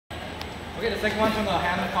Okay, the second one's from the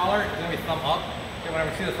hand and collar. It's gonna be thumb up. Okay, whenever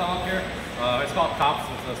you see the thumb up here, it's called cops.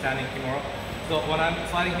 It's a standing kimura. So when I'm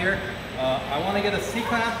sliding here, I want to get a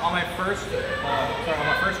C-clamp on my first, on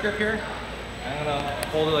my first grip here. I'm gonna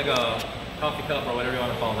hold it like a coffee cup or whatever you want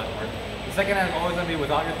to call that part. The second hand is always gonna be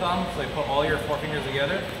without your thumb, so you put all your forefingers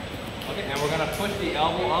together. Okay, and we're gonna push the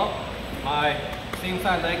elbow up. My same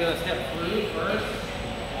side leg gonna step through first.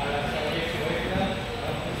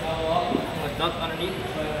 Duck underneath,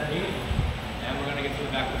 and we're going to get to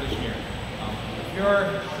the back position here. If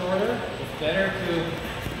you're shorter, it's better to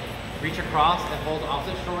reach across and hold the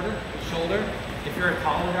opposite shoulder. If you're a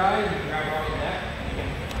taller guy, you can grab around your neck and you can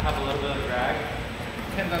have a little bit of drag.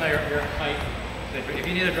 Depends on your height. If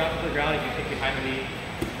you need to drop to the ground, you can kick behind the knee.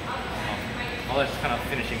 All that's kind of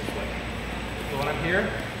finishing swing. So when I'm here,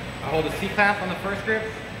 I hold the C-clamp on the first grip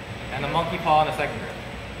and the monkey paw on the second grip.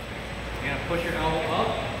 You're going to push your elbow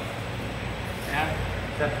up and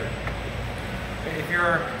Semper. If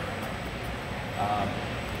you're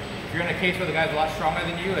in a case where the guy's a lot stronger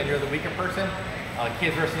than you and you're the weaker person,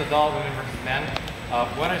 kids versus adult, women versus men,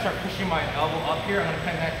 when I start pushing my elbow up here, I'm going to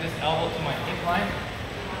connect this elbow to my hip line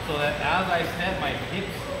so that as I step, my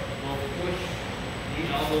hips will push the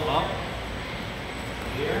elbow up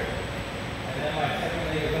here, and then my second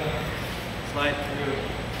leg is going to slide through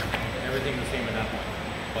everything the same at that point.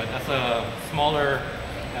 But that's a smaller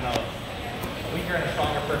and a weaker and a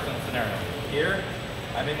stronger person scenario. Here,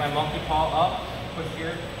 I make my monkey paw up, push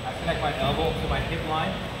here, I connect my elbow to my hip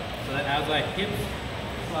line, so that as my hips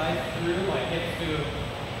slide through, my hips do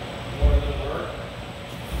more of the work,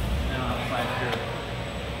 and then I'll slide through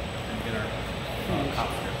and get our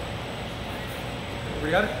cops here. We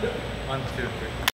got it? 1, 2, 3.